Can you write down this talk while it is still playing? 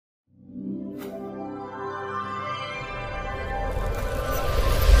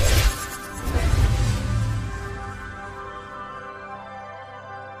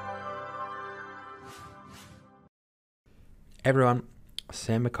Everyone,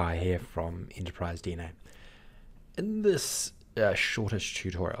 Sam Mackay here from Enterprise DNA. In this shortish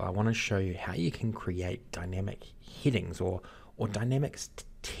tutorial, I want to show you how you can create dynamic headings or dynamic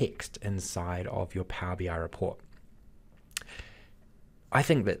text inside of your Power BI report. I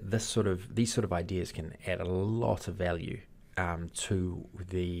think that these sort of ideas can add a lot of value to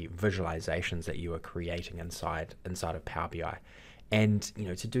the visualizations that you are creating inside of Power BI. And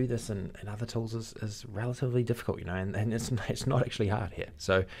to do this in other tools is relatively difficult, and it's not actually hard here.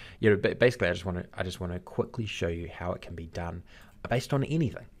 So basically, I just want to quickly show you how it can be done based on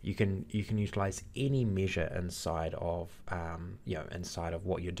anything. You can utilize any measure inside of inside of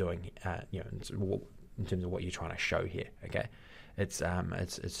what you're doing, in terms of what you're trying to show here. Okay, it's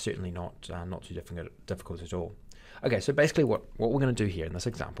certainly not too difficult at all. Okay, so basically what we're going to do here in this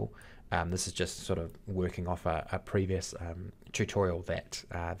example, this is just sort of working off a previous tutorial that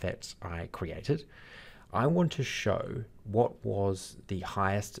I created. I want to show what was the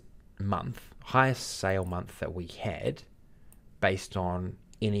highest sale month that we had based on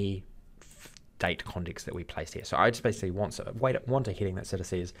any date context that we placed here. So I just basically want a heading that sort of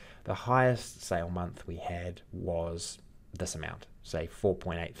says the highest sale month we had was this amount, say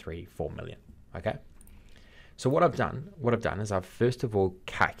 4.834 million. Okay. So what I've done is I've first of all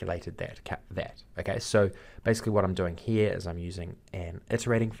calculated that. Okay, so basically what I'm doing here is I'm using an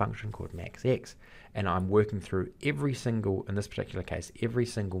iterating function called maxx, and I'm working through in this particular case, every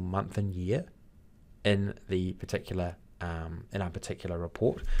single month and year in the particular in our particular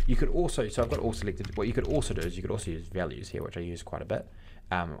report. You could also, so I've got all selected. What you could also do is you could also use values here, which I use quite a bit.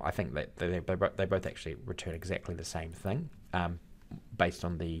 I think that they both actually return exactly the same thing based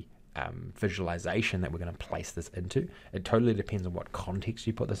on the visualization that we're going to place this into. It totally depends on what context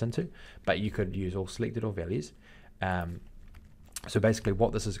you put this into, but you could use all selected or values. So basically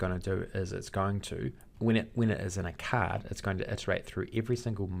what this is going to do is it's going to, when it is in a card, it's going to iterate through every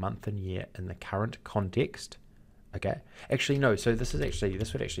single month and year in the current context. Okay, actually no, so this would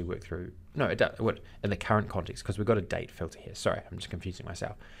actually work through, no, it would in the current context, because we've got a date filter here. Sorry, I'm just confusing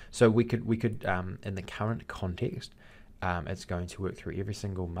myself. So we could in the current context, it's going to work through every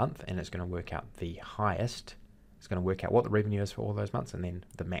single month, and it's going to work out the highest. It's going to work out what the revenue is for all those months, and then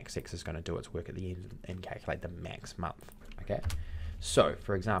the maxx is going to do its work at the end and calculate the max month. Okay, so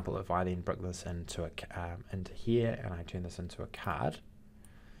for example, if I then bring this into here and I turn this into a card,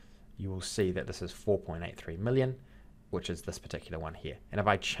 you will see that this is 4.83 million, which is this particular one here. And if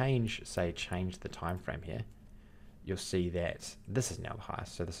I change the time frame here, you'll see that this is now the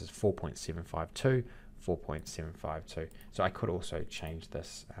highest. So this is 4.752. 4.752. So I could also change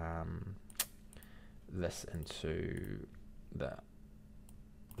this into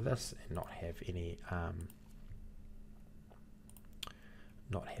this and not have any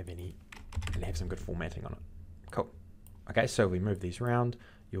and have some good formatting on it. Cool. Okay, so we move these around,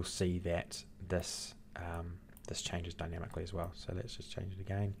 you'll see that this this changes dynamically as well. So let's just change it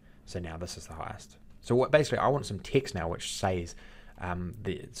again. So now this is the highest. So what basically I want some text now which says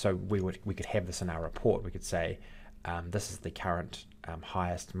so we could have this in our report. We could say this is the current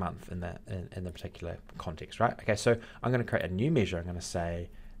highest month in the particular context, right? Okay, so I'm going to create a new measure. I'm going to say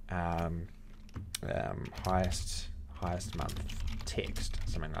highest month text,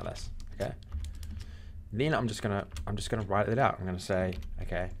 something like this. Okay. Then I'm just gonna write it out. I'm going to say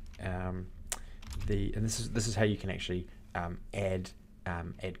okay, and this is how you can actually add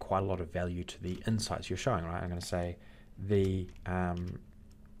quite a lot of value to the insights you're showing, right? I'm going to say the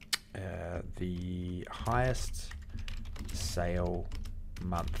highest sale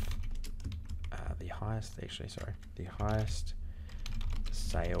month, the highest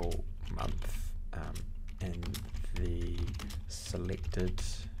sale month in the selected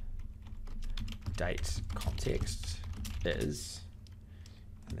date context is,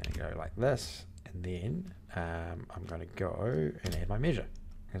 and then I go like this, and then I'm going to go and add my measure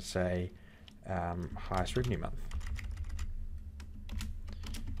and say highest revenue month.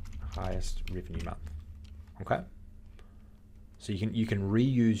 Okay, so you can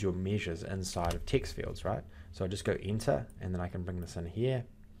reuse your measures inside of text fields, right? So I just go enter, and then I can bring this in here,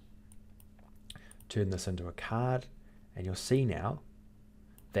 turn this into a card, and you'll see now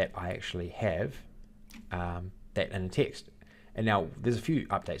that I actually have that in a text. And now there's a few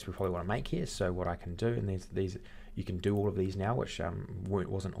updates we probably want to make here. So what I can do, and these you can do all of these now, which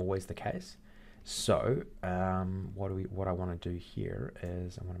wasn't always the case. So what I want to do here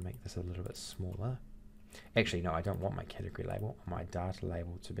is I want to make this a little bit smaller. Actually, no, I don't want my category label, I want my data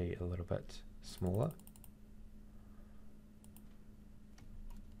label to be a little bit smaller.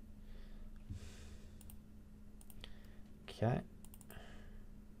 Okay.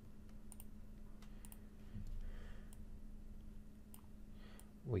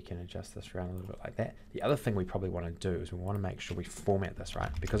 we can adjust this around a little bit like that. The other thing we probably want to do is we want to make sure we format this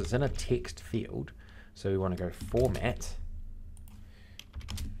right, because it's in a text field. So we want to go format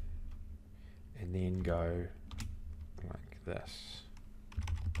and then go like this.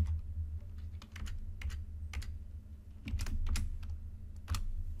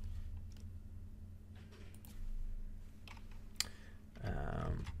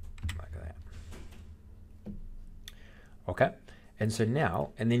 Like that. Okay, and so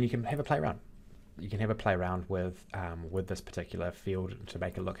now, and then you can have a play around. You can have a play around with this particular field to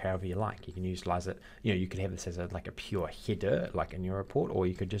make it look however you like. You can utilize it. You know, you could have this as like a pure header, like in your report, or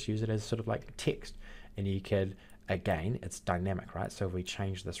you could just use it as sort of like text. And you could, again, it's dynamic, right? So if we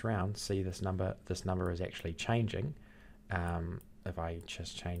change this round, see this number is actually changing. If I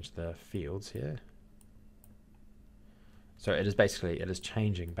just change the fields here. So it is basically, it is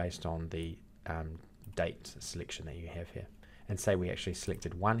changing based on the date selection that you have here. And say we actually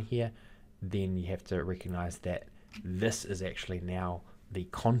selected 1 here, then you have to recognize that this is actually now the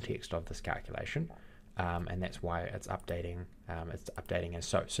context of this calculation. And that's why it's updating as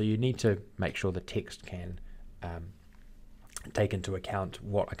so. So you need to make sure the text can take into account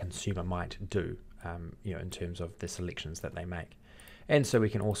what a consumer might do, you know, in terms of the selections that they make. And so we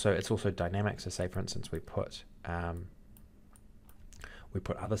can also, it's also dynamic. So say for instance, we put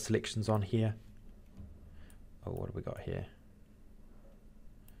other selections on here. Oh, what have we got here?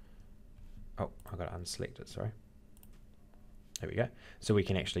 Oh, I've got to unselect it, sorry. There we go. So we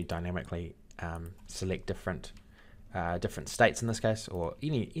can actually dynamically select different states in this case, or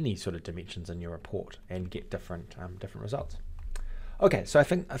any sort of dimensions in your report, and get different results. Okay, so I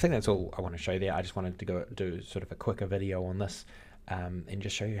think that's all I want to show you there. I just wanted to go do sort of a quicker video on this, and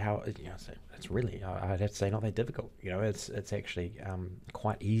just show you how, you know, it's really, I'd have to say, not that difficult. You know, it's actually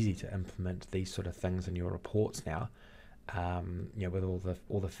quite easy to implement these sort of things in your reports now. You know, with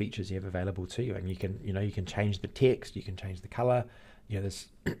all the features you have available to you, and you can change the text, you can change the color. You know, there's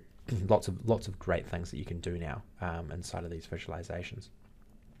lots of great things that you can do now inside of these visualizations.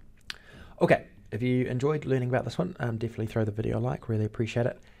 Okay, if you enjoyed learning about this one, definitely throw the video a like, really appreciate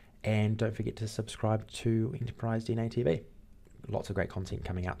it, and don't forget to subscribe to Enterprise DNA TV. Lots of great content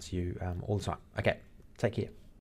coming out to you all the time. Okay, take care.